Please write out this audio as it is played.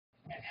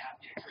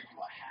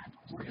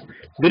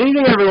Good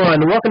evening,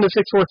 everyone. Welcome to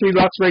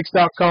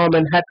 643boxbreaks.com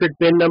and HatTrick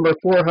bin number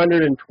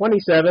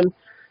 427.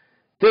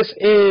 This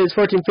is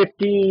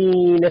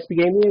 1415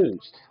 SPGU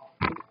used.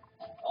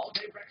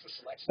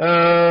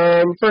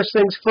 First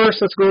things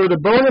first, let's go over the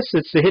bonus.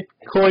 It's the hit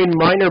coin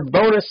minor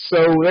bonus,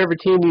 so every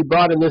team you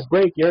bought in this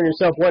break, you earn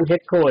yourself one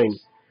hit coin.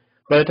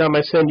 By the time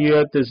I send you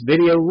out this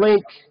video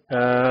link,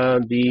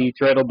 the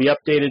thread will be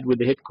updated with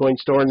the hit coin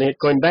store and the hit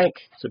coin bank,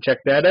 so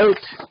check that out.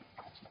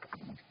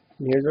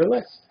 And here's our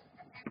list.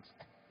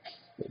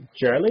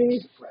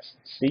 Charlie,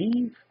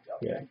 Steve,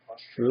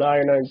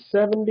 Flyer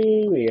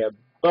 970, we have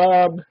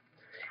Bob,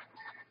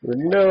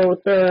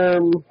 Renault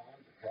Therm,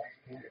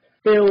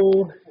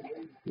 Phil,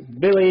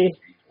 Billy,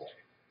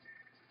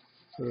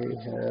 we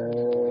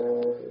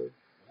have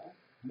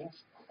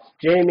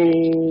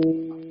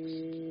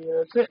Jamie,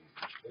 that's it.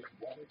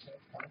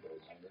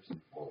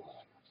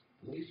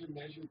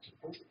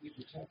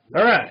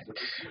 Alright,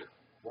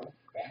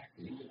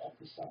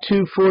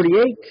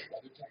 248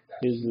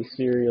 is the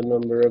serial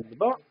number of the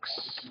box.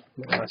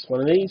 The last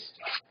one of these.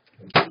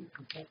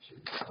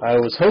 I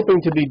was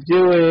hoping to be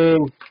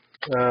doing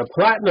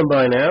platinum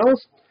by now,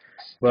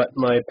 but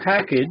my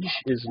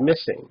package is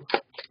missing,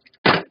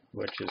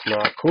 which is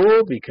not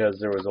cool because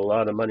there was a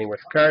lot of money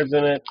worth cards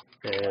in it,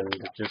 and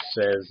it just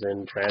says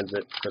in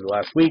transit for the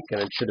last week,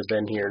 and it should have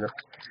been here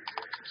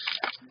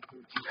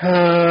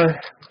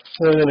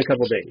within a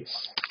couple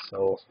days.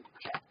 So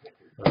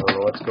I don't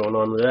know what's going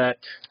on with that.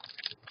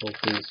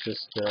 Hopefully it's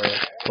just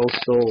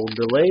postal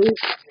delays.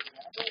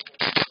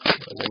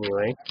 But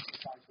anyway.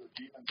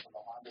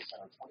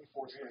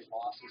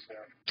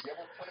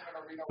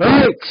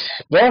 Alright,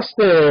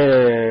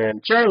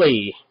 Boston,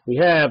 Charlie. We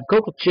have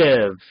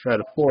Kovalchev out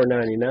of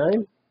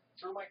 499.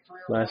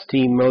 Last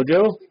team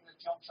mojo.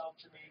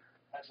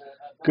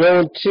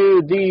 Going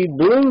to the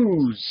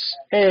Blues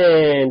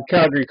and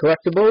Calgary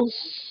Collectibles,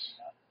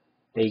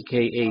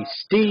 aka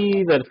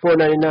Steve out of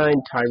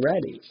 499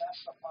 Tyrati.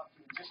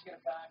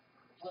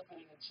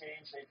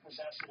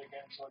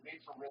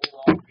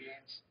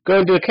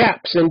 Going to the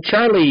Caps and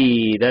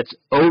Charlie, that's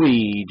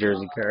Ovi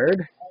jersey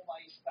card.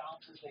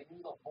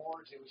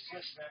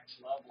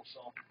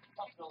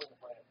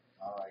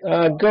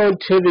 Going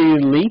to the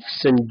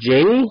Leafs and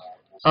Jamie,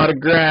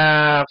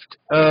 autographed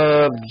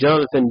of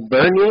Jonathan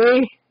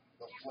Bernier.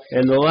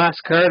 And the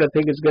last card, I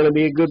think is going to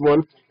be a good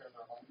one.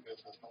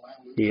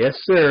 Yes,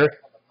 sir.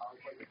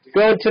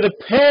 Going to the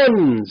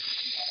Pens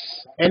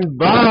and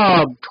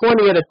Bob,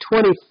 20 out of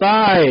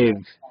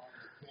 25.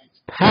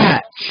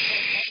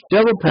 Patch,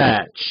 double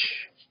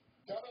patch.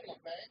 I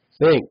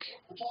think.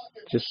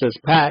 Just says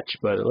patch,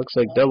 but it looks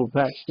like double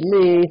patch to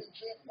me.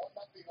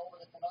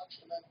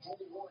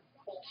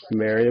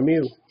 Marry a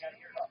Mew.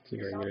 See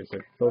if I can get a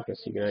good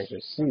focus. You can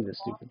actually see the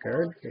stupid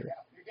card.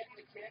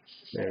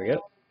 There we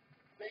go.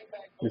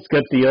 It's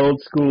got the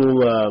old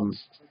school,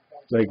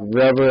 like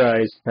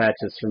rubberized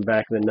patches from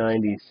back in the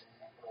 90s.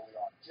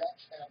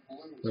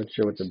 Not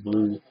sure what the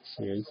blue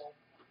is.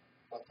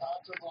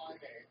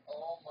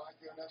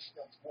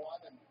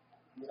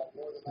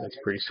 That's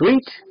pretty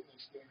sweet.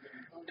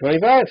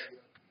 25.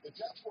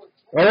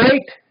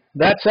 Alright,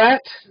 that's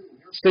that.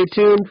 Stay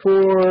tuned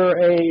for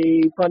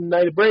a fun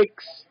night of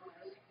breaks.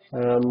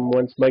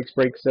 Once Mike's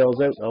break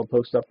sells out, I'll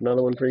post up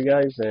another one for you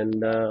guys,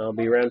 and I'll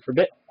be around for a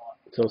bit.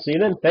 So see you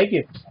then. Thank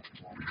you.